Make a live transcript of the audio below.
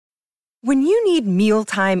When you need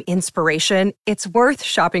mealtime inspiration, it's worth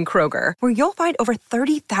shopping Kroger, where you'll find over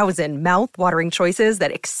 30,000 mouth-watering choices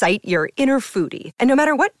that excite your inner foodie. And no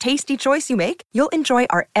matter what tasty choice you make, you'll enjoy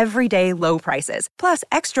our everyday low prices, plus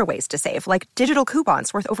extra ways to save, like digital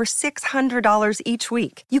coupons worth over $600 each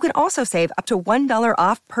week. You can also save up to $1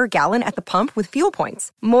 off per gallon at the pump with fuel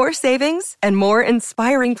points. More savings and more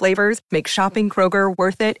inspiring flavors make shopping Kroger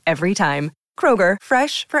worth it every time. Kroger,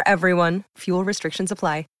 fresh for everyone. Fuel restrictions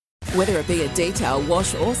apply. Whether it be a detail,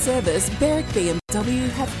 wash or service, Berwick BMW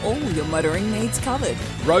have all your motoring needs covered.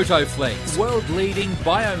 Rotoflex, world-leading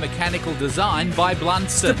biomechanical design by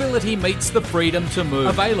Blunston. Stability meets the freedom to move.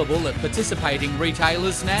 Available at participating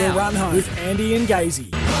retailers now. The Run Home with Andy and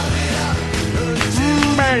Gazy.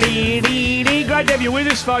 Great to have you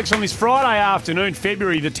with us, folks, on this Friday afternoon,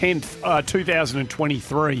 February the 10th,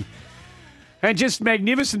 2023. And just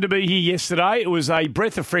magnificent to be here yesterday. It was a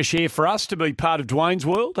breath of fresh air for us to be part of Dwayne's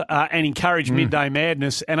World and encourage Midday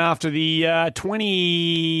Madness. And after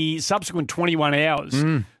the subsequent 21 hours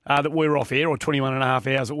that we were off air, or 21 and a half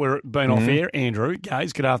hours that we've been off air, Andrew,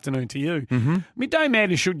 Gaze, good afternoon to you. Midday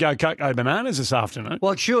Madness should go cocoa bananas this afternoon.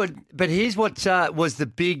 Well, it should, but here's what was the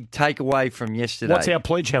big takeaway from yesterday. What's our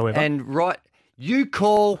pledge, however? And you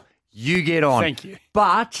call, you get on. Thank you.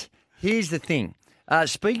 But here's the thing.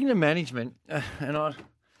 Speaking of management, and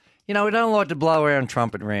we don't like to blow our own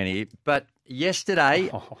trumpet around here, but yesterday,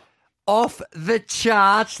 off the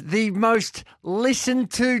charts, the most listened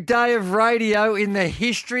to day of radio in the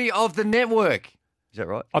history of the network. Is that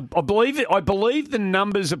right? I believe the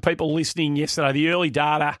numbers of people listening yesterday, the early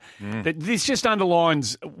data, that this just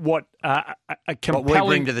underlines what a compelling... What we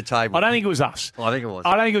bring to the table. I don't think it was us. I think it was.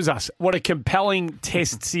 I don't think it was us. What a compelling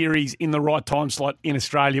test series in the right time slot in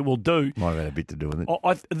Australia will do. Might have had a bit to do with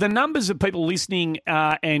it. The numbers of people listening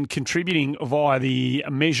and contributing via the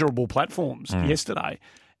measurable platforms yesterday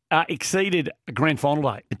exceeded a grand final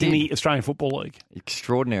day in the Australian Football League.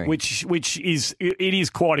 Extraordinary. Which is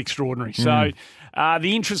quite extraordinary. So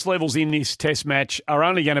the interest levels in this test match are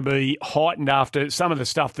only going to be heightened after some of the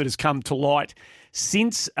stuff that has come to light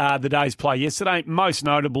since the day's play yesterday, most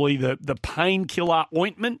notably the painkiller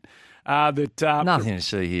ointment. Nothing to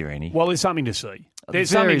see here, Annie. Well, there's something to see.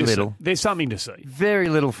 There's something to see. Very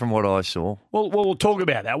little from what I saw. Well, we'll talk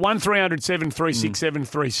about that. 1300 736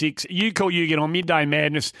 736. You call, you get on Midday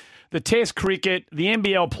Madness. The Test cricket, the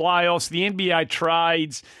NBL playoffs, the NBA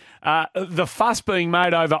trades, the fuss being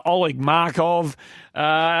made over Oleg Markov,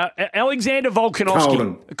 Alexander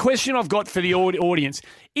Volkanovski. A question I've got for the audience.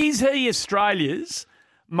 Is he Australia's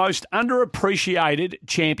most underappreciated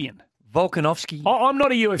champion? Volkanovski. I'm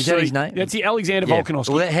not a UFC. Is that his name? That's the Alexander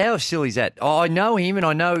Volkanovski. Well, how silly is that? I know him and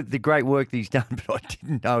I know the great work that he's done, but I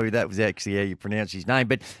didn't know that was actually how you pronounce his name.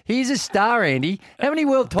 But he's a star, Andy. How many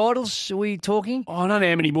world titles are we talking? I don't know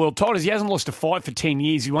how many world titles. He hasn't lost a fight for 10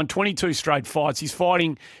 years. He won 22 straight fights. He's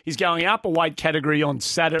going up a weight category on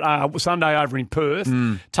Sunday over in Perth,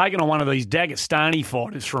 taking on one of these Dagestani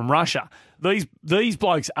fighters from Russia. These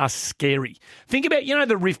blokes are scary. Think about,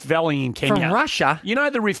 the Rift Valley in Kenya. From Russia? You know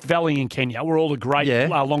the Rift Valley in Kenya, where all the great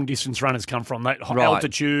long-distance runners come from, that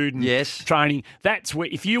altitude and training. That's where,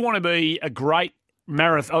 if you want to be a great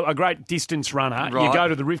marathon, a great distance runner, you go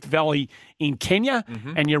to the Rift Valley in Kenya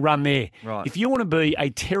and you run there. Right. If you want to be a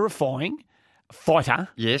terrifying fighter,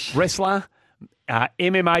 wrestler,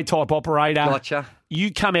 MMA type operator,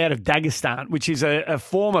 you come out of Dagestan, which is a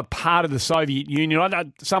former part of the Soviet Union. I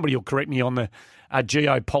know somebody will correct me on the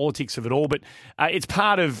geopolitics of it all, but it's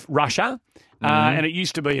part of Russia, and it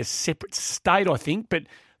used to be a separate state, I think. But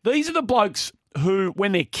these are the blokes who,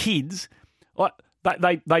 when they're kids,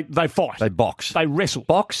 they fight. They box. They wrestle.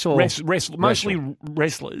 Box or wrestle? Mostly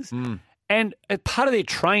wrestlers. And as part of their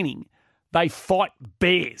training, they fight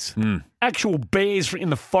bears, actual bears in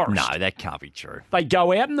the forest. No, that can't be true. They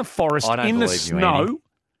go out in the forest, in the snow.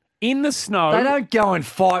 In the snow. They don't go and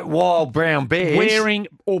fight wild brown bears. Wearing,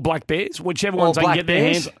 or black bears, whichever ones they can get their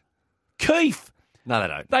hands on. Keith. No, they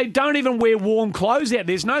don't. They don't even wear warm clothes out.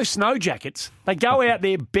 There's no snow jackets. They go out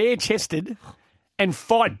there bare-chested and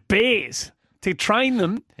fight bears to train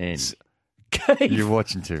them. And Keith. You're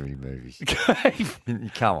watching too many movies. Keith.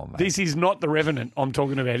 Come on, mate. This is not The Revenant I'm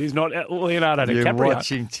talking about. It's not Leonardo DiCaprio. You're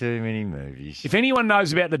watching too many movies. If anyone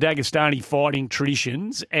knows about the Dagestani fighting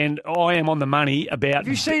traditions, and I am on the money about... Have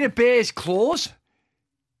you seen a bear's claws?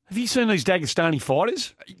 Have you seen these Dagestani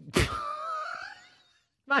fighters?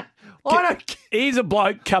 Mate, I don't... Here's a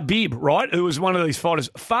bloke, Khabib, right, who was one of these fighters.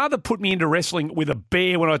 Father put me into wrestling with a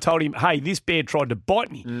bear when I told him, hey, this bear tried to bite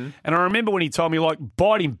me. And I remember when he told me,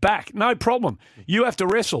 bite him back. No problem. You have to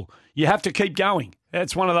wrestle. You have to keep going.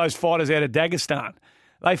 That's one of those fighters out of Dagestan.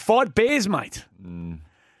 They fight bears, mate.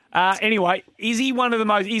 Anyway, is he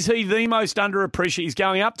the most underappreciated? He's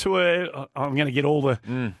going up to I'm going to get all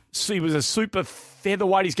the. He was a super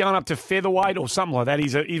featherweight. He's going up to featherweight or something like that.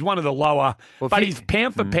 He's one of the lower, but he's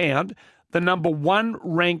pound for pound the number 1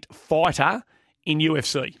 ranked fighter in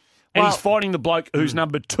UFC, and he's fighting the bloke who's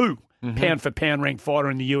number 2 pound for pound ranked fighter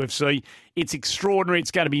in the UFC. It's extraordinary.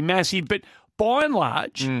 It's going to be massive, but by and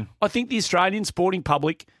large, I think the Australian sporting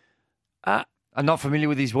public. I'm not familiar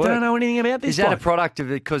with his work. Don't know anything about this. Is that a product of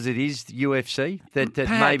it because it is UFC that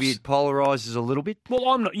maybe it polarises a little bit? Well,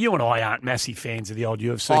 I'm not. You and I aren't massive fans of the old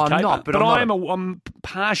UFC. I'm not, but I'm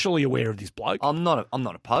partially aware of this bloke. I'm not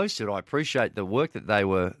opposed to it. I appreciate the work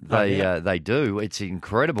that they do. It's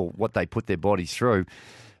incredible what they put their bodies through.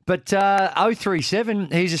 But 037,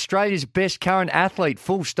 he's Australia's best current athlete,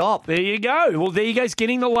 full stop. There you go. Well, there you go. He's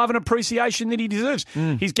getting the love and appreciation that he deserves.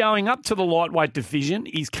 He's going up to the lightweight division.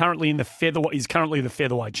 He's currently in the featherweight. He's currently the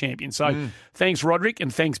featherweight champion. So thanks, Roderick,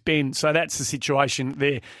 and thanks, Ben. So that's the situation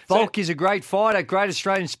there. Volk is a great fighter, great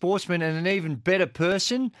Australian sportsman, and an even better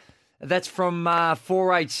person. That's from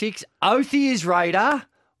 486. Oathie is radar.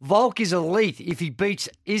 Volk is elite. If he beats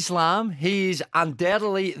Islam, he is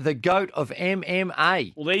undoubtedly the GOAT of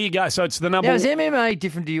MMA. Well, there you go. So it's the number. Now, is MMA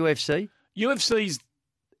different to UFC? UFC's.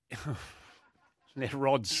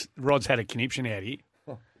 Rod's had a conniption out here.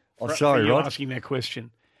 Sorry, for Rod. asking that question.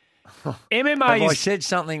 MMA Have is. I said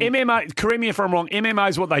something? MMA. Correct me if I'm wrong. MMA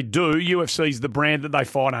is what they do. UFC is the brand that they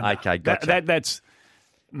fight under. Okay, gotcha. That's.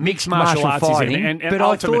 Mixed martial arts fighting, and but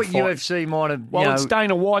I thought fight. UFC might have. Well, it's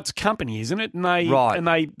Dana White's company, isn't it? And they don't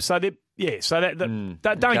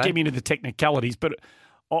get me into the technicalities, but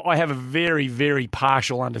I have a very, very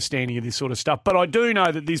partial understanding of this sort of stuff. But I do know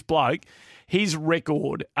that this bloke, his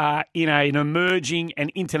record in an emerging and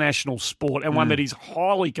international sport, and one that is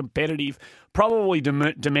highly competitive, probably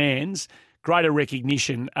demands greater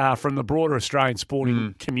recognition from the broader Australian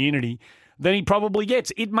sporting community than he probably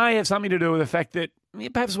gets. It may have something to do with the fact that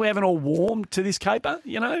perhaps we haven't all warmed to this caper,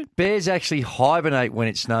 you know? Bears actually hibernate when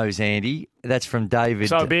it snows, Andy. That's from David.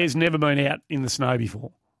 So a bear's never been out in the snow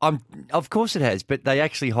before? Of course it has, but they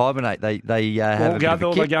actually hibernate. They have a bit of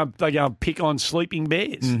a kit. They go and pick on sleeping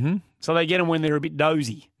bears. Mm-hmm. So they get them when they're a bit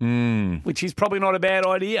dozy, which is probably not a bad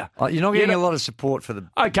idea. You're not getting a lot of support for the.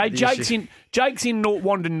 Okay, Jake's in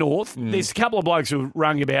Wandin North. There's a couple of blokes who have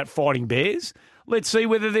rung about fighting bears. Let's see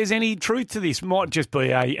whether there's any truth to this. Might just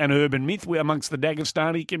be an urban myth amongst the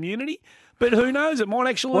Dagestani community, but who knows? It might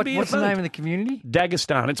actually be. What's the name of the community?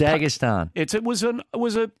 Dagestan. It's Dagestan. It was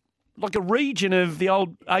a region of the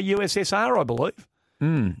old USSR, I believe,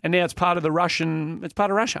 and now it's part of the Russian. It's part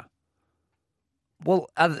of Russia. Well,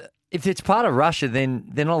 if it's part of Russia, then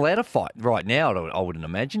they're not allowed to fight right now, I wouldn't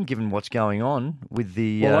imagine, given what's going on with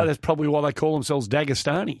the... Well, that's probably why they call themselves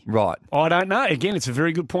Dagestani. Right. I don't know. Again, it's a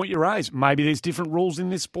very good point you raise. Maybe there's different rules in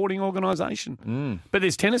this sporting organisation. But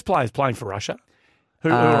there's tennis players playing for Russia who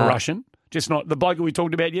are Russian. Just not the bloke we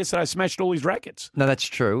talked about yesterday smashed all his rackets. No, that's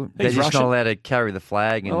true. He's they're just Russian. not allowed to carry the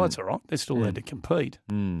flag. And... Oh, that's all right. They're still allowed to compete.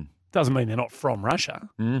 Doesn't mean they're not from Russia,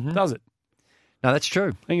 does it? No, that's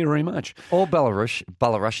true. Thank you very much. Or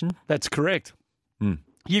Belarusian. That's correct.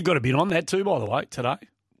 You've got a bit on that too, by the way, today.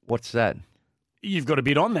 What's that? You've got a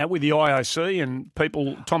bit on that with the IOC and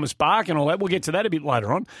people, Thomas Bark and all that. We'll get to that a bit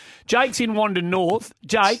later on. Jake's in Wandin North.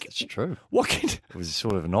 Jake. It's true. It was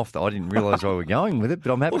sort of an off. I didn't realise where we were going with it,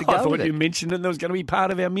 but I'm happy to go I thought with it. You mentioned it. That was going to be part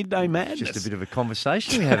of our midday madness. Just a bit of a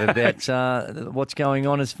conversation we have about what's going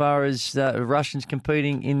on as far as Russians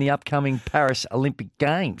competing in the upcoming Paris Olympic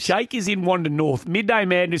Games. Jake is in Wandin North. Midday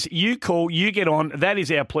madness. You call, you get on. That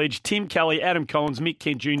is our pledge. Tim Kelly, Adam Collins, Mick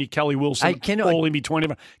Kent Jr., Kelly Wilson, all in between.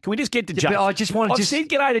 Can we just get to Jake? I've said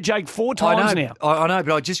g'day to Jake 4 times now. I know,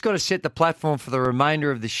 but I just got to set the platform for the remainder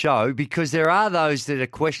of the show because there are those that are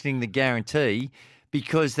questioning the guarantee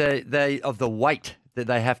because they of the weight that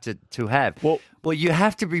they have to have. Well, you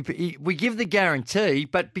have to be. We give the guarantee,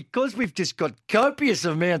 but because we've just got copious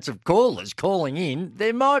amounts of callers calling in,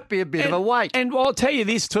 there might be a bit of a wait. And I'll tell you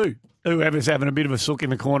this too. Whoever's having a bit of a sook in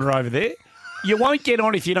the corner over there, you won't get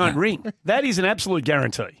on if you don't ring. That is an absolute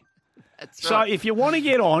guarantee. So if you want to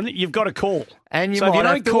get on, you've got to call. And if you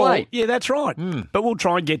don't call, wait. Yeah, that's right. But we'll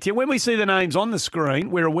try and get to you. When we see the names on the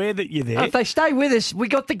screen, we're aware that you're there. If they stay with us, we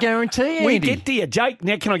got the guarantee, Andy. We get to you. Jake,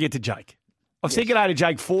 now can I get to Jake? I've said g'day to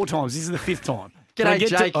Jake 4 times. This is the 5th time. G'day,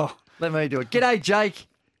 Jake. Let me do it. G'day, Jake.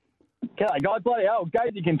 G'day, guys. Bloody hell.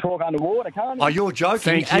 Gazy can talk underwater, can't he? Oh, you're joking.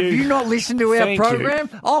 Thank Have you. you not listened to our program?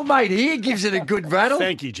 Old mate here gives it a good rattle.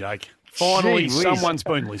 Thank you, Jake. Finally, someone's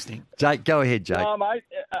been listening. Jake, go ahead, Jake. Mate,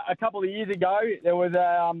 a couple of years ago, there was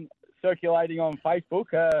circulating on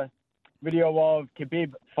Facebook video of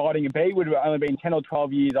Khabib fighting a bear. He would have only been 10 or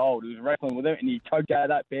 12 years old. He was wrestling with him, and he choked out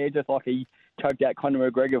that bear just like he choked out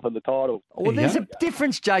Conor McGregor for the title. Well, there's a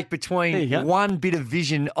difference, Jake, between one bit of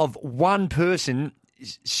vision of one person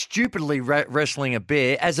stupidly wrestling a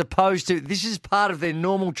bear as opposed to this is part of their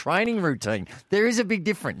normal training routine. There is a big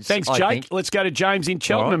difference. Thanks, I Jake. think. Let's go to James in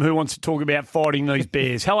Cheltenham who wants to talk about fighting these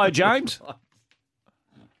bears. Hello, James.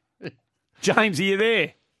 James, are you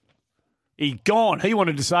there? He's gone. He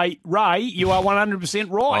wanted to say, Ray, you are 100%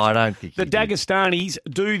 right. I don't think the Dagestanis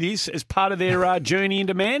do this as part of their journey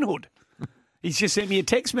into manhood. He's just sent me a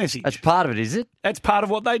text message. That's part of it, is it? That's part of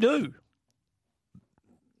what they do.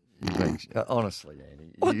 Honestly,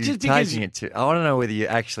 Andy, Well, you're just because taking it to. I want to know whether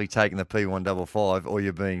you're actually taking the P155 or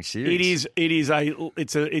you're being serious. It's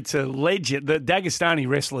a legend. The Dagestani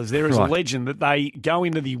wrestlers, there is a legend that they go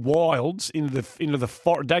into the wilds, into the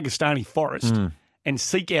Dagestani forest, and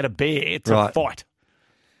seek out a bear to fight.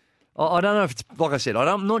 I don't know if it's like I said.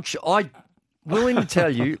 I'm not sure. I'm willing to tell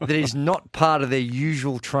you that it's not part of their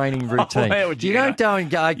usual training routine. How would you don't go and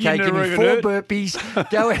go, okay, give me 4 burpees,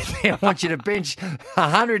 go out there, I want you to bench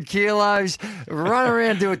 100 kilos, run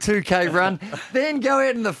around, do a 2K run, then go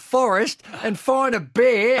out in the forest and find a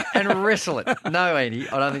bear and wrestle it. No, Andy,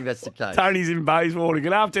 I don't think that's the case. Tony's in Bayswater.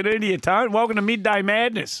 Good afternoon to you, Tony. Welcome to Midday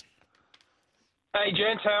Madness. Hey,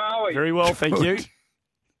 gents, how are we? Very well, thank you.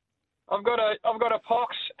 I've got a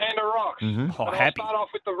Pox and a Rocks. Oh, I'll happy. start off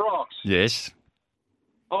with the Rocks. Yes.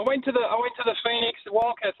 I went to the Phoenix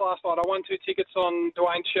Wildcats last night. I won 2 tickets on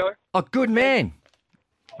Dwayne's show. Oh, good man.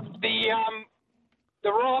 The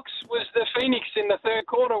Rocks was the Phoenix in the third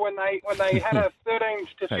quarter when they had a 13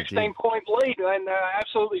 to 16 point lead and they were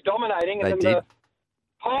absolutely dominating. And then the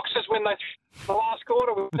Pox is when they the last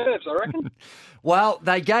quarter with nerves, I reckon. Well,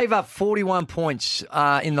 they gave up 41 points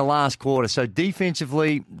in the last quarter. So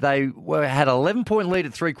defensively, they had an 11-point lead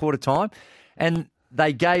at three-quarter time, and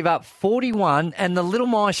they gave up 41. And the little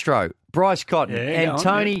maestro, Bryce Cotton, and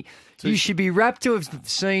Tony, you should be rapt to have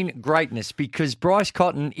seen greatness because Bryce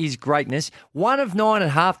Cotton is greatness. 1 of 9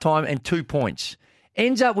 at halftime and 2 points.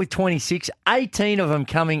 Ends up with 26, 18 of them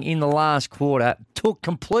coming in the last quarter, took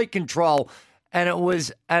complete control. And it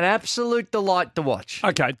was an absolute delight to watch.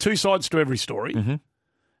 Okay, 2 sides to every story. Mm-hmm.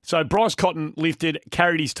 So Bryce Cotton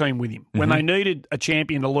carried his team with him. When they needed a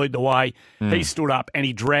champion to lead the way, he stood up and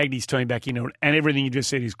he dragged his team back into it. And everything you just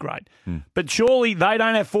said is great. But surely they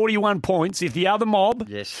don't have 41 points if the other mob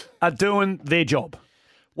are doing their job.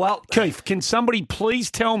 Well, Keith, can somebody please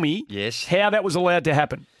tell me how that was allowed to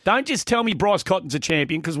happen? Don't just tell me Bryce Cotton's a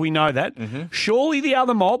champion because we know that. Surely the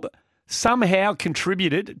other mob somehow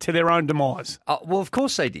contributed to their own demise. Well, of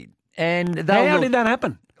course they did. And how did that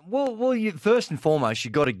happen? Well, first and foremost,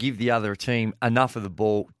 you've got to give the other team enough of the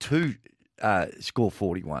ball to score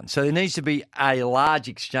 41. So there needs to be a large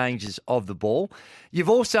exchanges of the ball. You've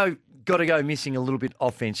also got to go missing a little bit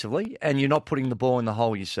offensively, and you're not putting the ball in the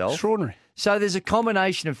hole yourself. Extraordinary. So there's a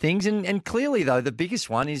combination of things, and clearly, though, the biggest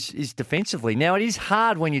one is defensively. Now, it is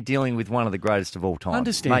hard when you're dealing with one of the greatest of all time.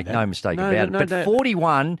 Understand Make that. no mistake about it. But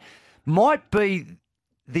 41 might be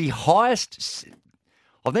the highest.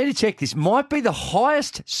 I'll need to check this. Might be the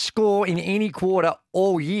highest score in any quarter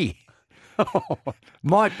all year.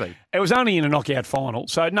 Might be. It was only in a knockout final,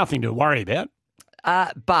 so nothing to worry about.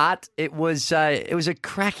 But it was a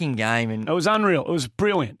cracking game, and it was unreal. It was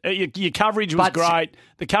brilliant. Your coverage was great.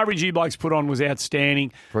 The coverage you blokes put on was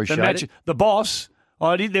outstanding. Appreciate it. The boss.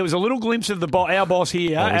 There was a little glimpse of our boss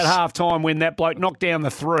here at halftime when that bloke knocked down the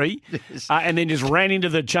 3 and then just ran into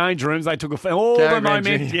the change rooms. They took all Gary the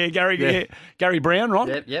momentum. Gary Brown,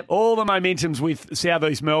 right? Yep. All the momentum's with South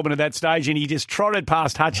East Melbourne at that stage, and he just trotted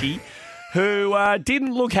past Hutchie, who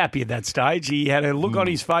didn't look happy at that stage. He had a look on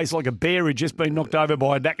his face like a bear who'd just been knocked over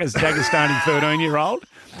by a Dagestani 13-year-old.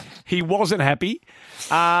 He wasn't happy.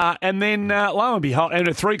 And then, lo and behold, and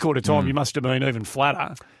at three-quarter time, he must have been even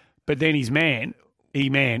flatter. But then his man...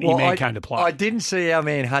 came to play. I didn't see our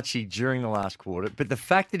man Hutchie during the last quarter, but the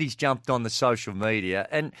fact that he's jumped on the social media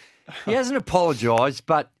and he hasn't apologised,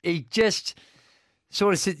 but he just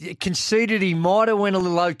sort of conceded he might have went a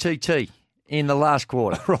little OTT in the last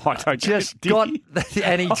quarter. Right, okay. Just got, and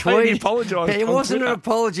he tweeted. He apologised. It wasn't an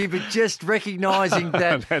apology, but just recognising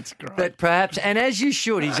that. That's great. That perhaps, and as you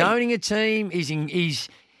should, he's owning a team. He's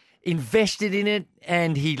invested in it,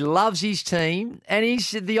 and he loves his team, and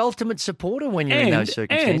he's the ultimate supporter when you're in those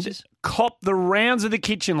circumstances. And copped the rounds of the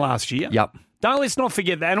kitchen last year. Yep. Let's not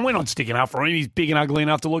forget that. And we're not sticking up for him. He's big and ugly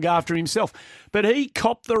enough to look after himself. But he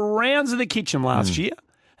copped the rounds of the kitchen last year.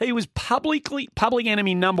 He was public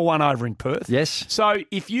enemy number 1 over in Perth. Yes. So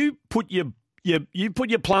if you put your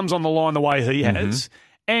plums on the line the way he has,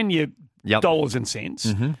 and your dollars and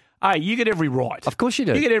cents, Hey, you get every right. Of course you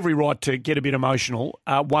do. You get every right to get a bit emotional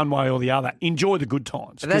one way or the other. Enjoy the good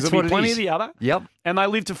times. That's there'll what be it plenty is. of the other. Yep. And they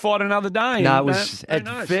live to fight another day. No, and, it was who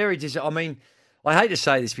knows? very I mean, I hate to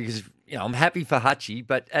say this because, I'm happy for Hutchie,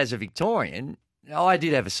 but as a Victorian, I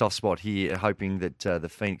did have a soft spot here, hoping that the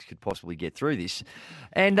Phoenix could possibly get through this.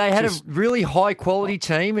 And they had a really high-quality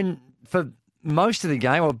team, and for most of the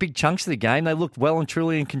game, or big chunks of the game, they looked well and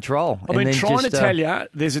truly in control. I've been trying to tell you,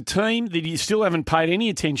 there's a team that you still haven't paid any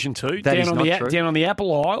attention to down on the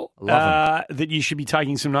Apple Isle that you should be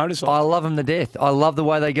taking some notice of. I love them to death. I love the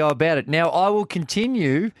way they go about it. Now, I will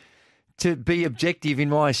continue to be objective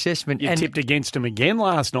in my assessment. You tipped against them again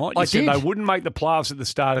last night. You said they wouldn't make the playoffs at the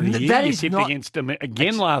start of the year. You tipped against them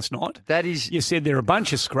again last night. You said they're a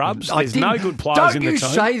bunch of scrubs. There's no good players in the team. Don't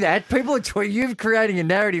you say that. People are you're creating a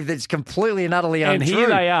narrative that's completely and utterly untrue. And here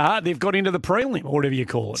they are. They've got into the prelim, or whatever you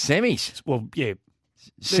call it. Semis. Well, yeah.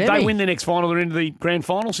 If they win the next final, they're into the grand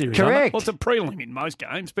final series. Correct. Well, it's a prelim in most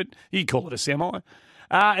games, but you call it a semi.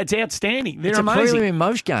 It's outstanding. They're it's amazing. a prelim in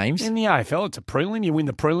most games. In the AFL, it's a prelim. You win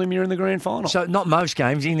the prelim, you're in the grand final. So not most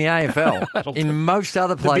games in the AFL. In most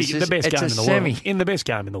other places, the best it's game a in the semi. world. In the best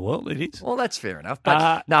game in the world, it is. Well, that's fair enough.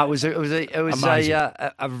 But no, it was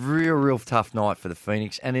a real tough night for the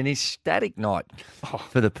Phoenix and an ecstatic night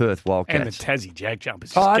for the Perth Wildcats. And the Tassie Jack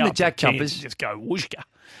Jumpers. And the Jack Jumpers. Just go whooshka.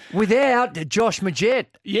 Without Josh Majette.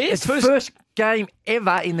 Yes. It's the first game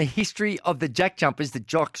ever in the history of the Jack Jumpers that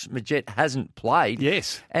Josh Majette hasn't played.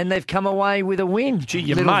 Yes. And they've come away with a win. Gee,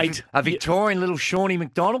 your mate. A Victorian little Shawnee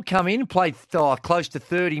McDonald come in, played close to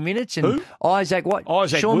 30 minutes. And who? Isaac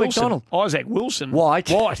Wilson. McDonald. Isaac Wilson. White,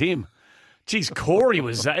 him. Geez, Corey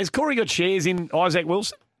was... has Corey got shares in Isaac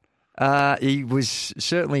Wilson? He was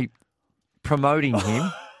certainly promoting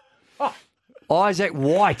him. Isaac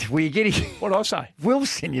White. Were you getting... What did I say?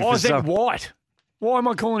 Wilson. Isaac White. Why am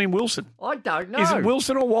I calling him Wilson? I don't know. Is it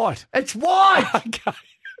Wilson or White? It's White. Okay.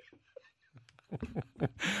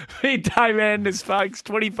 Midday Madness, folks.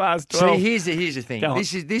 12:20. See, here's the thing.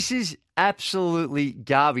 This is absolutely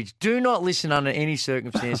garbage. Do not listen under any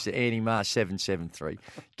circumstance to Andy Marr 773.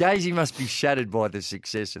 Gazy must be shattered by the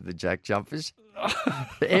success of the Jack Jumpers.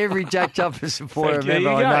 Every Jack Jumper supporter member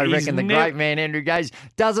I know reckon the great man Andrew Gaze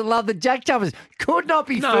doesn't love the Jack Jumpers. Could not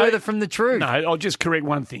be further from the truth. No, I'll just correct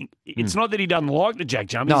one thing. It's not that he doesn't like the Jack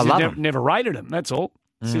Jumpers. No, He's never rated them. That's all.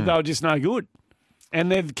 Said they were just no good. And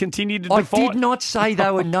they've continued to I defy. did not say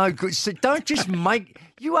they were no good. So don't just make...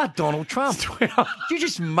 You are Donald Trump. You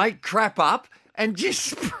just make crap up and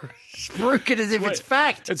just spruik it as if it's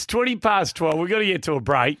fact. It's 12:20. We've got to get to a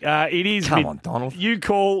break. It is. Come on, Donald. You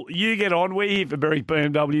call, you get on. We're here for Berwick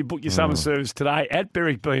BMW. Book your summer service today at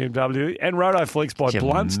Berwick BMW and Rotoflex by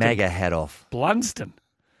Blunston. Mega hat off. Blunston.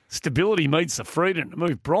 Stability meets the freedom to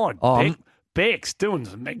move. Brian Beck's doing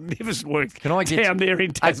some magnificent work down there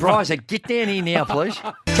in Tasmania. Hey, Bryce, get down here now, please.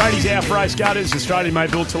 Tradies out for race gutters. Australian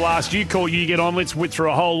made built to last. You call, you get on. Let's whip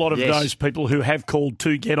through a whole lot of those people who have called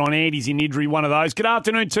to get on. Andy's in Idri, one of those. Good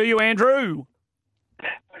afternoon to you, Andrew.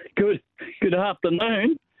 Good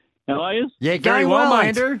afternoon. How are you? Yeah, going well, mate.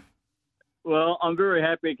 Andrew. Well, I'm very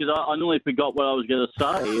happy because I nearly forgot what I was going to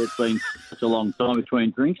say. It's been such a long time between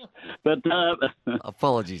drinks. But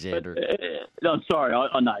apologies, Andrew. I'm sorry.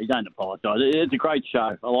 I know you don't apologise. It's a great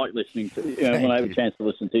show. I like listening to. When I have a chance to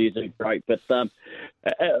listen to you, it's great. But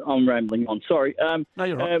I'm rambling on. Sorry. No,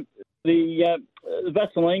 you're right. The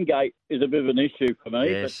Vaseline gate is a bit of an issue for me.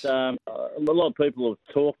 Yes. But a lot of people have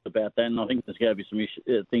talked about that, and I think there's going to be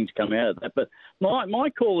some things come out of that. But my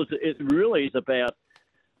call is really about.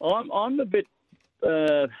 I'm a bit,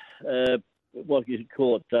 what do you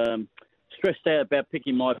call it, stressed out about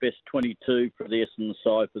picking my best 22 for the Essendon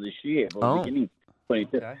side for this year. Beginning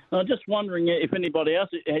 22. Okay. I'm just wondering if anybody else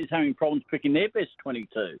is having problems picking their best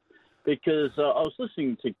 22, because I was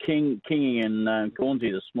listening to Kingy and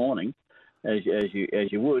Cornsey this morning, as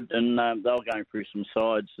you would, and they were going through some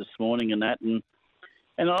sides this morning and that, and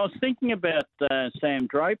I was thinking about Sam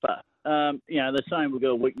Draper. They're saying we've got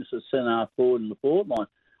a weakness at centre-half forward in the forward line.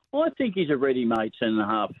 I think he's a ready-made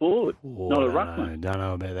centre-half forward, not a ruckman. I don't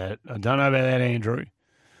know about that, Andrew.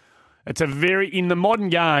 It's in the modern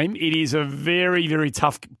game, it is a very, very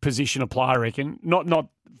tough position to play, I reckon. Not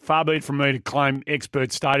far be it from me to claim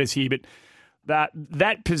expert status here, but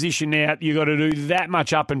that position now, you've got to do that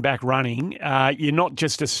much up and back running. You're not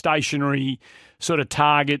just a stationary sort of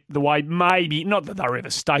target the way maybe, not that they were ever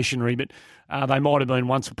stationary, but they might have been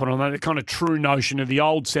once upon a time. The kind of true notion of the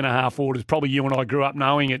old centre-half forward is probably you and I grew up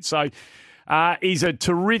knowing it. So he's a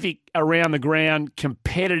terrific around-the-ground,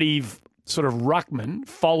 competitive sort of ruckman,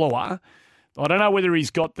 follower. I don't know whether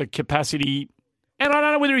he's got the capacity And I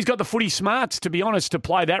don't know whether he's got the footy smarts, to be honest, to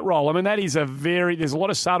play that role. I mean, there's a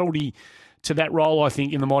lot of subtlety to that role, I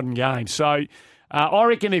think, in the modern game. So I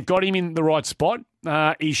reckon they've got him in the right spot.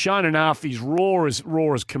 He's shown enough. He's raw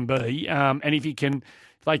as can be. And if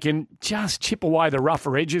they can just chip away the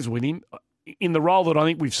rougher edges with him in the role that I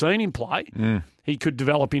think we've seen him play, he could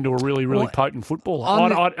develop into a really, really potent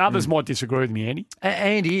footballer. Others might disagree with me, Andy.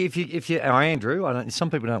 Andy, if you Andrew,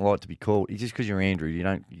 some people don't like to be called. Just because you're Andrew, you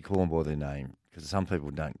go them by their name. Because some people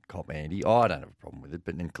don't cop Andy. I don't have a problem with it,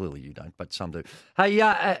 but then clearly you don't. But some do. Hey,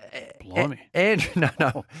 Andrew,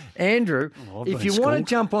 Andrew. If you want to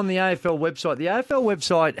jump on the AFL website, the AFL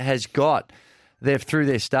website has got. Through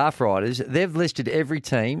their staff writers, they've listed every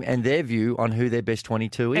team and their view on who their best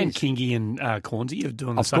 22 is. And Kingy and Cornsey are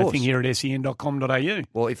doing the same thing here at sen.com.au.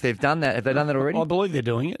 Well, if they've done that, have they done that already? I believe they're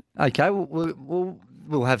doing it. Okay,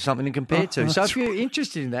 we'll have something to compare to. So if you're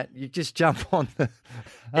interested in that, you just jump on the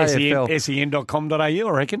AFL. sen.com.au, I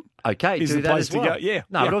reckon. Okay, is do the that place as well. to go. Yeah.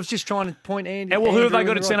 No, but I was just trying to point Andy. And who have they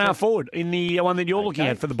got at centre forward in the one that you're looking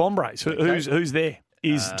at for the Bomb Race? Who's there?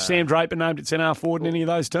 Is Sam Draper named at centre forward in any of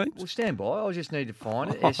those teams? Well, stand by. I just need to find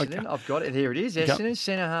it. Essendon. Okay. I've got it. Here it is. Essendon,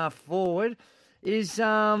 centre half forward is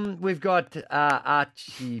we've got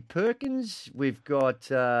Archie Perkins. We've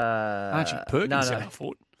got Archie Perkins centre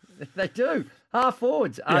forward. They do half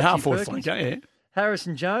forwards. Archie half forward Perkins, flanker. Yeah.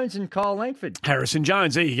 Harrison Jones and Kyle Langford. Harrison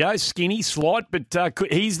Jones, there you go. Skinny, slight, but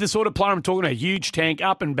he's the sort of player I'm talking about. Huge tank,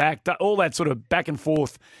 up and back, all that sort of back and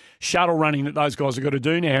forth shuttle running that those guys have got to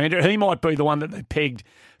do now. Andrew, he might be the one that they pegged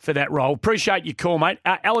for that role. Appreciate your call, mate.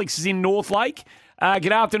 Alex is in Northlake.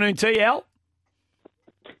 Good afternoon to you, Al.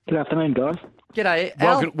 Good afternoon, guys. G'day,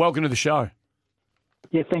 Al. Welcome to the show.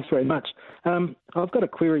 Yeah, thanks very much. I've got a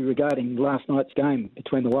query regarding last night's game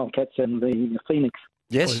between the Wildcats and the Phoenix.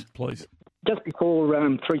 Yes, please. Just before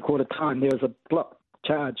three-quarter time, there was a block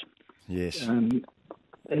charge. Yes.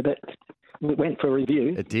 That went for a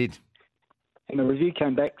review. It did. And the review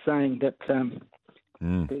came back saying that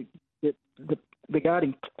the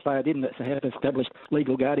guarding player didn't have established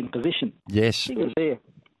legal guarding position. Yes. He was there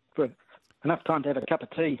for enough time to have a cup of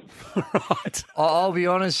tea. Right. I'll be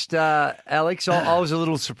honest, Alex, I was a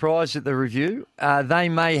little surprised at the review. They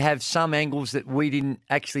may have some angles that we didn't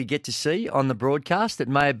actually get to see on the broadcast that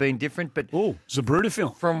may have been different. But Zabruta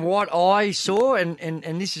film. From what I saw, and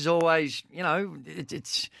this is always,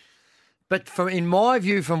 it's... But in my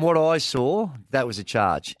view, from what I saw, that was a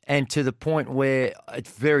charge. And to the point where it's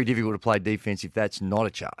very difficult to play defence if that's not a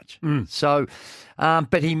charge. So, but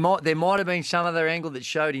there might have been some other angle that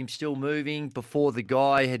showed him still moving before the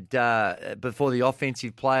guy before the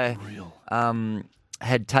offensive player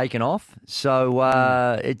had taken off. So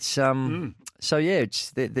it's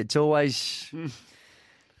always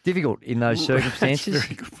difficult in those circumstances. That's a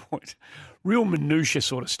very good point. Real minutiae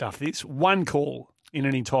sort of stuff. This one call in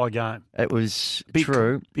an entire game. It was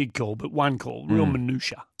true. Big call, but one call. Real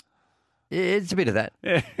minutiae. It's a bit of that.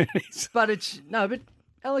 Yeah, but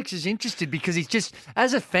Alex is interested because he's just,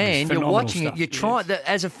 as a fan, you're watching it, you're trying,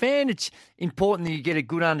 as a fan, it's important that you get a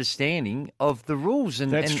good understanding of the rules.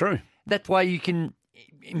 That's true. That way you can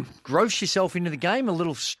engross yourself into the game a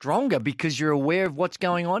little stronger because you're aware of what's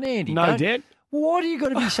going on, Andy. No doubt. Why do you got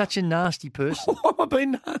to be such a nasty person? Why am I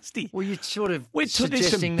being nasty? Well, you're sort of There's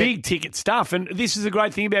some big-ticket stuff, and this is the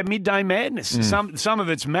great thing about midday madness. Some of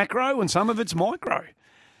it's macro and some of it's micro.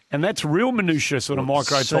 And that's real minutiae sort of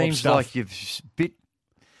micro-type stuff. Seems like you've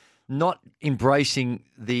not embracing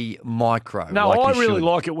the micro. No, I really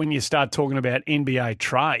like it when you start talking about NBA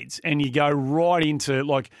trades and you go right into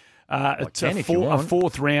a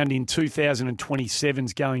fourth round in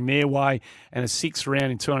 2027's going their way and a sixth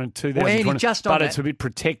round in 2020. But it's a bit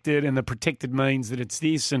protected, and the protected means that it's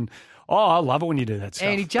this. And I love it when you do that stuff.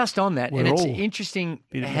 Andy, just on that, and it's interesting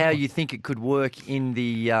how you think it could work in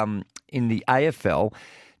the AFL.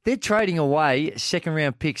 They're trading away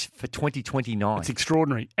second-round picks for 2029. It's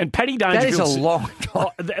extraordinary. And Paddy Dangerfield... That is a long time.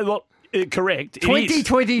 Correct.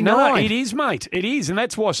 2029. No, it is, mate. It is. And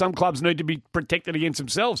that's why some clubs need to be protected against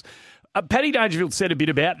themselves. Paddy Dangerfield said a bit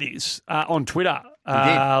about this on Twitter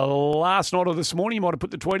last night or this morning. He might have put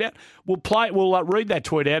the tweet out. We'll read that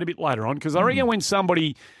tweet out a bit later on because I reckon when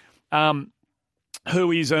somebody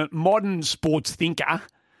who is a modern sports thinker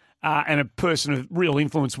and a person of real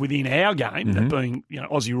influence within our game, that being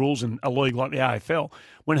Aussie rules and a league like the AFL,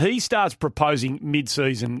 when he starts proposing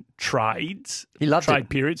mid-season trades,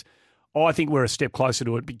 periods, I think we're a step closer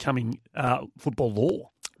to it becoming football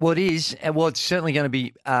law. Well, it is. Well, it's certainly going to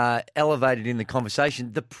be elevated in the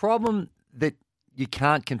conversation. The problem that you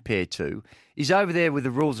can't compare to is over there with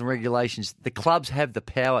the rules and regulations, the clubs have the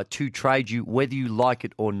power to trade you whether you like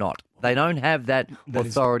it or not. They don't have that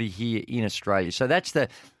authority here in Australia. So that's the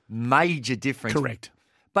major difference. Correct.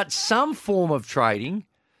 But some form of trading,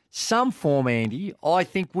 Andy, I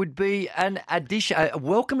think would be a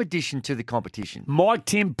welcome addition to the competition. Mike,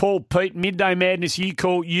 Tim, Paul, Pete, Midday Madness, you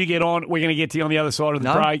call, you get on. We're going to get to you on the other side of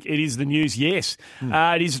the break. It is the news, yes.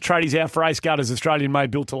 It is the tradies out for Ace Gutters, Australian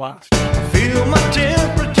made, built to last. Feel my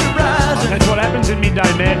temperature rising. That's what happens in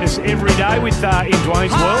Midday Madness every day with in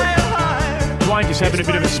Dwayne's world. Dwayne just having a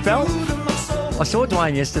bit of a spell. I saw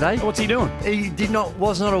Dwayne yesterday. What's he doing? He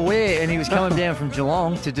was not aware, and he was coming down from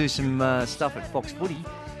Geelong to do some stuff at Fox Footy.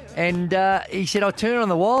 And he said, I turned on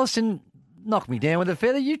the wireless and knocked me down with a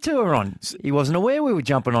feather. You two are on. He wasn't aware we were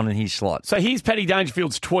jumping on in his slot. So here's Paddy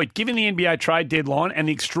Dangerfield's tweet. Given the NBA trade deadline and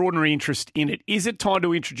the extraordinary interest in it, is it time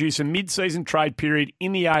to introduce a mid-season trade period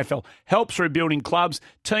in the AFL? Helps rebuilding clubs.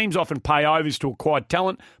 Teams often pay overs to acquire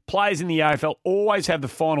talent. Players in the AFL always have the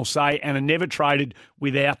final say and are never traded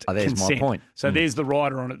without there's consent. my point. So there's the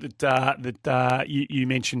rider on it that you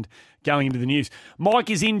mentioned going into the news. Mike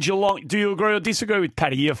is in Geelong. Do you agree or disagree with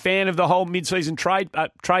Paddy? You're a fan of the whole mid-season trade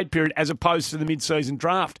period as opposed to the mid-season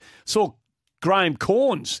draft. Saw Graham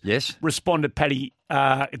Corns respond to Paddy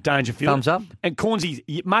Dangerfield. Thumbs up. And Corns is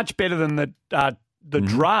much better than the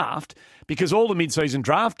draft because all the mid-season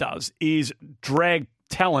draft does is drag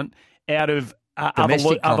talent out of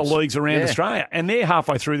other leagues around Australia. And they're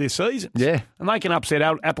halfway through their seasons. Yeah. And they can upset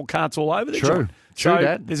apple carts all over the True. So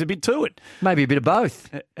that. there's a bit to it. Maybe a bit of both.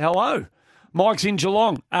 Hello. Mike's in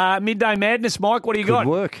Geelong. Midday Madness, Mike, what do you got? Good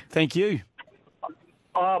work. Thank you.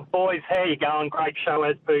 Oh, boys, how you going? Great show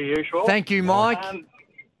as per usual. Thank you, Mike.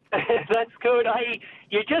 That's good. Hey,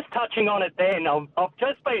 you're just touching on it then. I've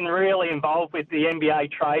just been really involved with the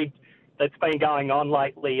NBA trade that's been going on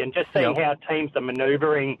lately and just seeing how teams are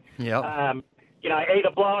manoeuvring. Either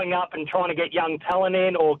blowing up and trying to get young talent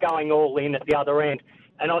in or going all in at the other end.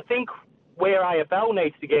 And I think where AFL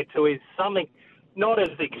needs to get to is something not as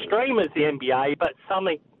extreme as the NBA, but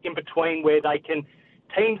something in between where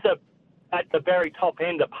teams are at the very top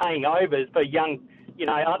end are paying overs for young,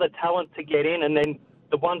 other talent to get in, and then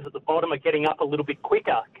the ones at the bottom are getting up a little bit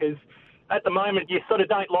quicker because at the moment you sort of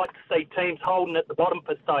don't like to see teams holding at the bottom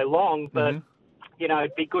for so long, but,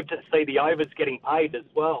 it'd be good to see the overs getting paid as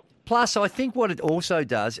well. Plus, I think what it also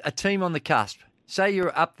does, a team on the cusp, say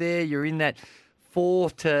you're up there, you're in that 4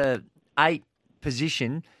 to 8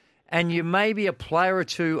 position, and you may be a player or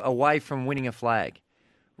two away from winning a flag.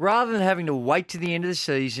 Rather than having to wait to the end of the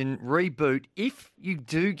season, reboot, if you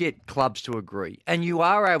do get clubs to agree and you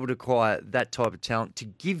are able to acquire that type of talent to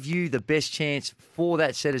give you the best chance for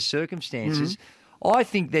that set of circumstances, I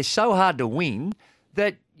think they're so hard to win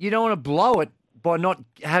that you don't want to blow it by not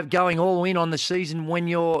going all in on the season when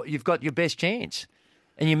you've got your best chance.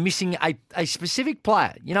 And you're missing a specific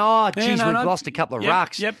player. We've lost a couple of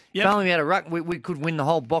rucks. If only we had a ruck, we could win the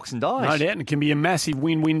whole box and dice. No doubt, and it can be a massive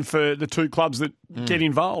win-win for the two clubs that get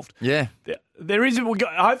involved. Yeah. There is.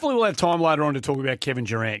 Hopefully we'll have time later on to talk about Kevin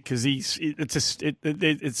Durant because it's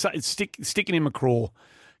sticking in my craw,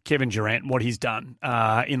 Kevin Durant, and what he's done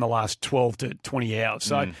in the last 12 to 20 hours.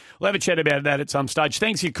 So we'll have a chat about that at some stage.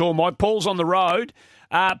 Thanks for your call, Mike. Paul's on the road.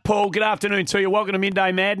 Paul, good afternoon to you. Welcome to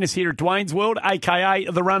Midday Madness here at Dwayne's World,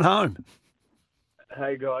 a.k.a. The Run Home.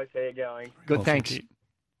 Hey, guys. How you going? Good, thanks.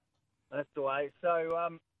 That's the way. So,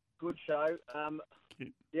 good show.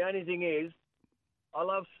 The only thing is, I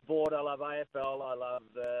love sport. I love AFL. I love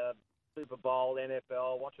the Super Bowl,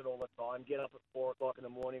 NFL. Watch it all the time. Get up at 4 o'clock in the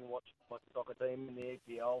morning, watch my soccer team in the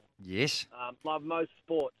EPL. Yes. Love most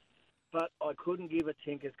sports. But I couldn't give a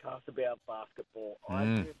tinker's cuss about basketball.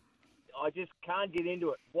 I just can't get into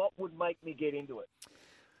it. What would make me get into it?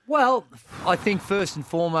 Well, I think first and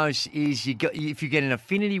foremost is if you get an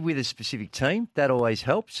affinity with a specific team, that always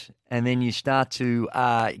helps. And then you start to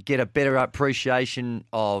get a better appreciation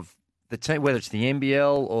of the team, whether it's the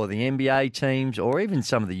NBL or the NBA teams or even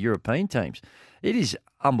some of the European teams. It is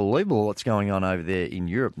unbelievable what's going on over there in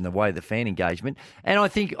Europe and the way the fan engagement. And I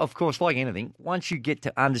think, of course, like anything, once you get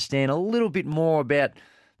to understand a little bit more about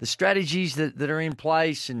the strategies that are in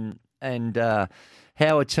place and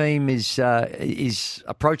how a team is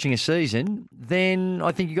approaching a season, then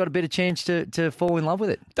I think you've got a better chance to fall in love with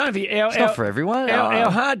it. It's not for everyone.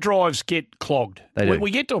 Our hard drives get clogged. They do.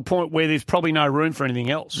 We get to a point where there's probably no room for anything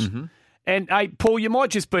else. Mm-hmm. And, hey, Paul, you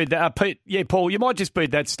might just be that. Pete, Paul, you might just be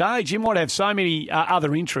at that stage. You might have so many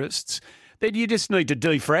other interests that you just need to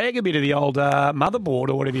defrag a bit of the old motherboard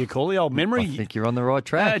or whatever you call it, the old memory. I think you're on the right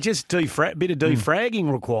track. Just bit of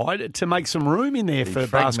defragging required to make some room in there for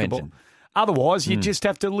basketball. Otherwise, you just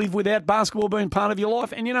have to live without basketball being part of your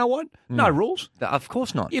life. And you know what? No rules. Of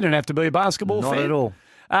course not. You don't have to be a basketball fan. Not at all.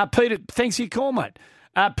 Peter, thanks for your call, mate.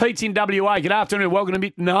 Pete's in WA. Good afternoon. Welcome to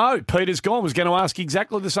me. No, Peter's gone. Was going to ask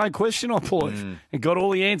exactly the same question, I believe, and got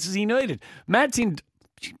all the answers he needed. Matt's in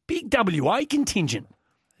big WA contingent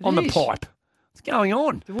on the pipe. What's going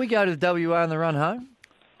on? Did we go to the WA on the run home?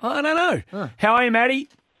 I don't know. Huh. How are you, Matty?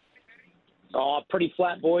 Oh, pretty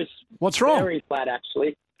flat, boys. What's wrong? Very flat,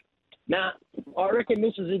 actually. Now, I reckon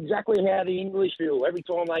this is exactly how the English feel every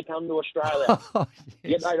time they come to Australia.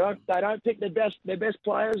 Yes. Yeah, they don't pick their best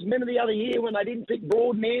players. Remember the other year when they didn't pick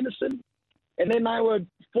Broad and Anderson, and then they were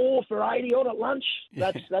 4 for 80 on at lunch.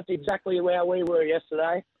 That's exactly how we were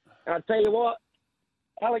yesterday. And I tell you what,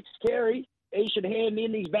 Alex Carey, he should hand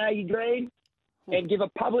in his baggy green and give a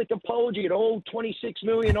public apology to all 26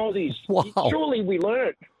 million Aussies. Wow. Surely we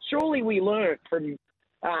learnt from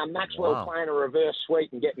Maxwell playing a reverse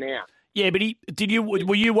sweep and getting out. Yeah, but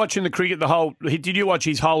were you watching the cricket did you watch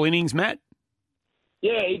his whole innings, Matt?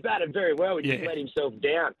 Yeah, he batted very well. He didn't let himself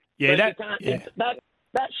down. Yeah,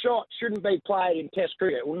 that shot shouldn't be played in Test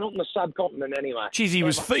cricket. Well, not in the subcontinent anyway. Geez, he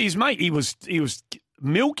was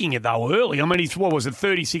milking it though early. I mean, what was it,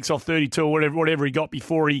 36 off 32 or whatever he got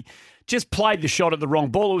before he just played the shot at the wrong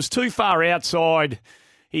ball. It was too far outside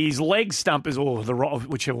his leg stumpers, or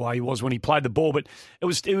whichever way he was when he played the ball, but it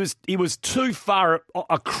was too far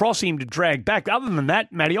across him to drag back. Other than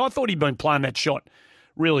that, Matty, I thought he'd been playing that shot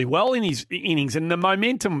really well in his innings, and the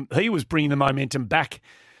momentum, he was bringing the momentum back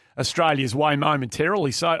Australia's way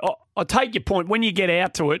momentarily. So I take your point. When you get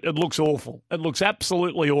out to it, it looks awful. It looks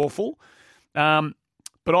absolutely awful.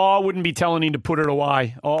 But I wouldn't be telling him to put it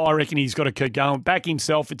away. I reckon he's got to keep going. Back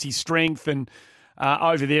himself, it's his strength, and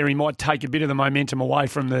over there he might take a bit of the momentum away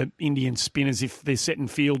from the Indian spinners if they're setting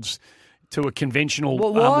fields to a conventional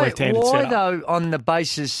left-handed setup. Why, though, on the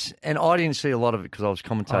basis, and I didn't see a lot of it because I was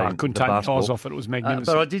commentating I couldn't take my eyes off it. It was magnificent.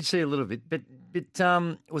 But I did see a little bit. But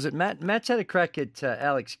was it Matt? Matt's had a crack at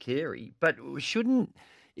Alex Carey, but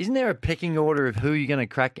isn't there a pecking order of who you're going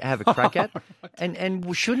to have a crack at?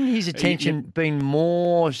 And shouldn't his attention been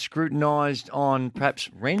more scrutinised on perhaps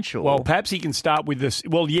Renshaw? Well, perhaps he can start with this.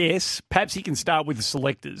 Well, yes, perhaps he can start with the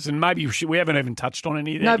selectors, and maybe we haven't even touched on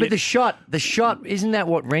any of that. No, but yet. the shot, isn't that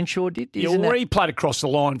what Renshaw did? He played across the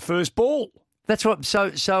line first ball. That's what.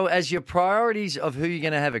 So as your priorities of who you're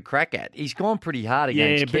going to have a crack at, he's gone pretty hard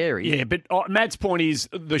against Carey. But Matt's point is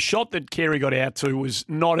the shot that Carey got out to was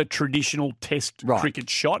not a traditional Test cricket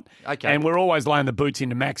shot. Okay, and we're always laying the boots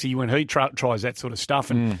into Maxie when he tries that sort of stuff.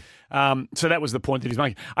 And so that was the point that he's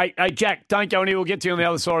making. Hey, Jack, don't go anywhere. We'll get to you on the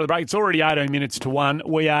other side of the break. It's already 18 minutes to 1.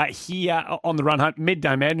 We are here on the run home.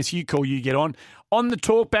 Midday Madness. You call, you get on. On the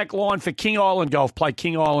talkback line for King Island Golf, play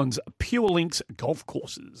King Island's Pure Links golf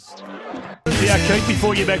courses. Yeah, Keith, before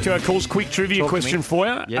we get back to our calls, quick trivia question for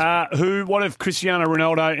you. Yes. What have Cristiano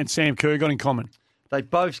Ronaldo and Sam Kerr got in common? They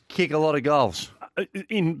both kick a lot of goals.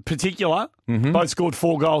 In particular, both scored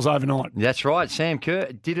 4 goals overnight. That's right. Sam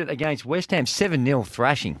Kerr did it against West Ham, 7-0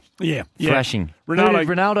 thrashing. Yeah. Thrashing. Who did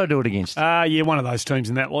Ronaldo do it against? One of those teams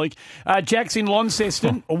in that league. Jack's in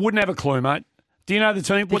Launceston. I wouldn't have a clue, mate. Do you know the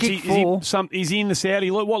team? Is he in the Saudi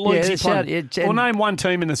league? What league is he playing? Well, name one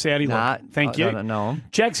team in the Saudi league. Thank you. I don't know them.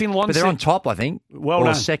 Jack's in Launceston. But they're on top, I think. Well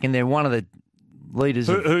done. Second, they're one of the leaders.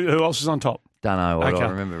 Who else is on top? Don't know. I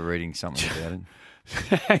remember reading something about it.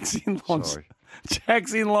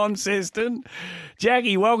 Jack's in Launceston.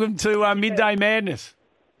 Jackie, welcome to Midday Madness.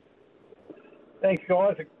 Thanks,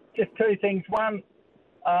 guys. Just 2 things. One,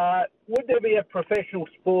 would there be a professional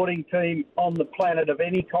sporting team on the planet of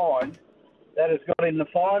any kind that has got in the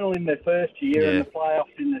final in their first year and the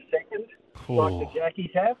playoffs in the second, like the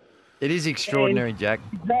Jackies have? It is extraordinary, Jack.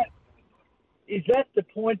 Is that the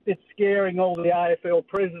point that's scaring all the AFL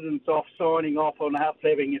presidents off signing off on us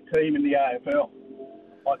having a team in the AFL?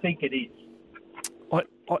 I think it is.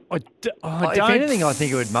 If anything, I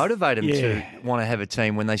think it would motivate them to want to have a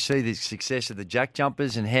team when they see the success of the Jack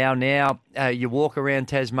Jumpers and how now you walk around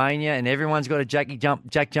Tasmania and everyone's got a Jack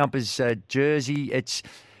Jumpers jersey. It's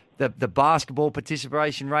the basketball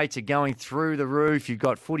participation rates are going through the roof. You've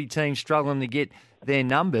got footy teams struggling to get their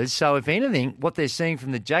numbers. So if anything, what they're seeing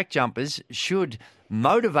from the Jack Jumpers should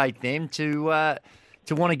motivate them to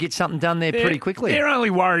want to get something done there pretty quickly. They're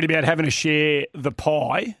only worried about having to share the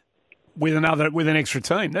pie with an extra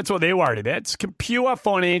team. That's what they're worried about. It's pure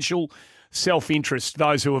financial self-interest,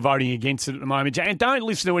 those who are voting against it at the moment. And don't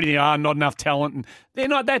listen to anything, not enough talent. And they're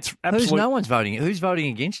not. That's absolutely. No one's voting. Who's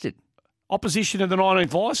voting against it? Opposition to the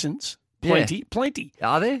 19th licence. Plenty.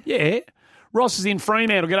 Are there? Yeah. Ross is in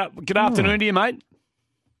Fremantle. Good afternoon to you, mate.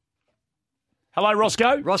 Hello,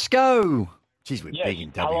 Roscoe. Roscoe. Jeez, we're big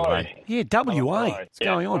in WA. Yeah, WA. What's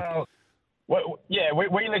going on? Well, Well, yeah,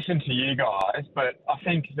 we listen to you guys, but I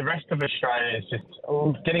think the rest of Australia is just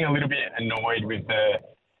getting a little bit annoyed with the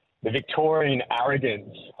Victorian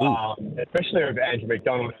arrogance, especially with Andrew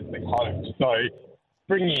McDonald as the coach. So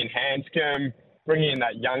bringing in Hanscom, bringing in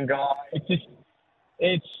that young guy,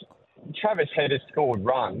 it's Travis Head has scored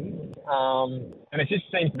runs, and it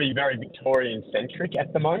just seems to be very Victorian-centric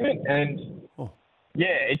at the moment. And,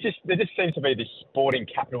 yeah, there just seems to be this sporting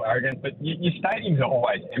capital arrogance, but your stadiums are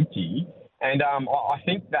always empty. And I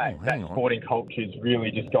think that sporting culture has really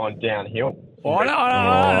just gone downhill. I'm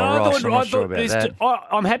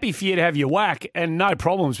happy for you to have your whack and no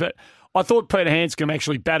problems, but I thought Peter Hanscom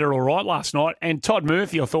actually batted all right last night, and Todd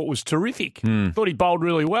Murphy I thought was terrific. Thought he bowled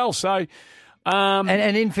really well. So,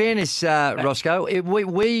 and in fairness, Roscoe,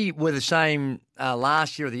 we were the same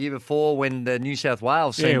last year or the year before when the New South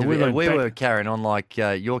Wales seemed we were carrying on like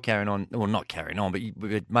you're carrying on. Well, not carrying on, but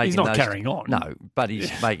making he's not carrying on. No, but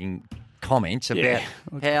he's making comments about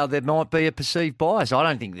how there might be a perceived bias. I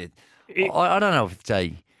don't think that. I don't know if it's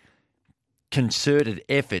a concerted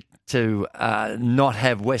effort to not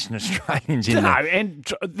have Western Australians in there. No, and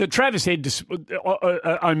the Travis Head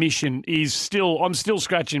omission is still. I'm still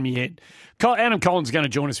scratching my head. Adam Collins is going to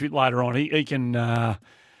join us a bit later on.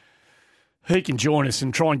 He can join us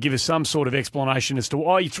and try and give us some sort of explanation as to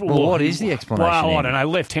why. What is the explanation? Well, I don't know.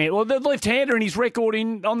 Left-hand. Well, the left-hander in his record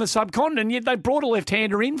on the subcontinent, yet they brought a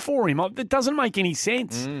left-hander in for him. That doesn't make any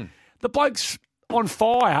sense. The bloke's on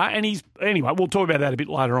fire, and anyway, we'll talk about that a bit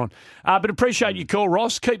later on. But appreciate your call,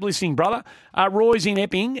 Ross. Keep listening, brother. Roy's in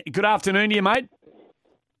Epping. Good afternoon to you, mate.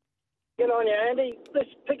 Good on you, Andy.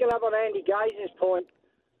 Just picking up on Andy Gaze's point.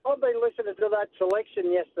 I've been listening to that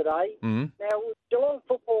selection yesterday. Now, Geelong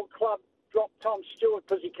Football Club dropped Tom Stewart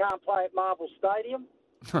because he can't play at Marvel Stadium.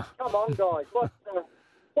 Come on, guys. What's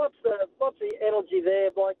the energy there?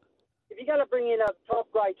 Like, if you're going to bring in a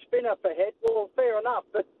top-grade spinner for Head, well, fair enough,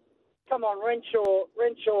 but come on,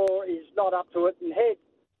 Renshaw is not up to it, and Head,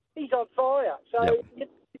 he's on fire. So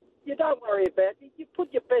you don't worry about it. You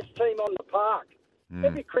put your best team on the park.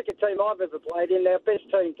 Every cricket team I've ever played in, our best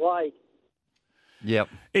team played. Yep.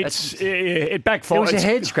 It backfired. It was a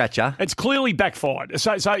head scratcher. It's clearly backfired.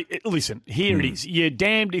 So listen, here it is. You're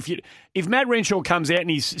damned if Matt Renshaw comes out and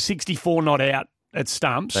he's 64 not out at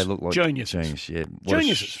stumps. They look like geniuses. Yeah. What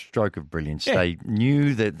geniuses. A stroke of brilliance. Yeah. They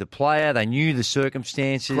knew the player. They knew the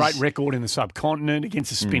circumstances. Great record in the subcontinent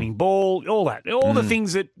against a spinning ball. All that. All the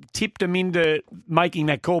things that tipped them into making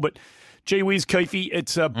that call. But gee whiz, Keefe,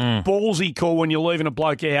 it's a ballsy call when you're leaving a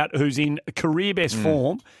bloke out who's in career best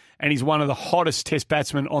form. And he's one of the hottest test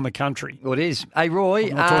batsmen on the country. Well, it is. Hey, Roy.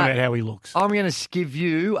 I'm not talking about how he looks. I'm going to give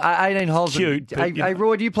you 18 holes. Cute. Hey,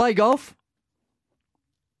 Roy, do you play golf?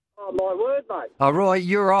 Oh, my word, mate. Oh, Roy,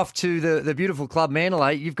 you're off to the beautiful Club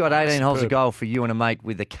Mandalay. You've got 18 holes of golf for you and a mate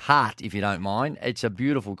with a cart, if you don't mind. It's a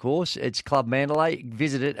beautiful course. It's Club Mandalay.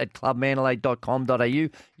 Visit it at clubmandalay.com.au.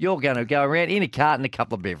 You're going to go around in a cart and a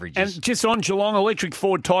couple of beverages. And just on Geelong, electric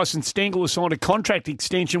Ford Tyson Stengel has signed a contract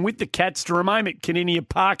extension with the Cats to remain at Kardinia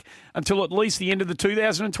Park until at least the end of the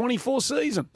 2024 season.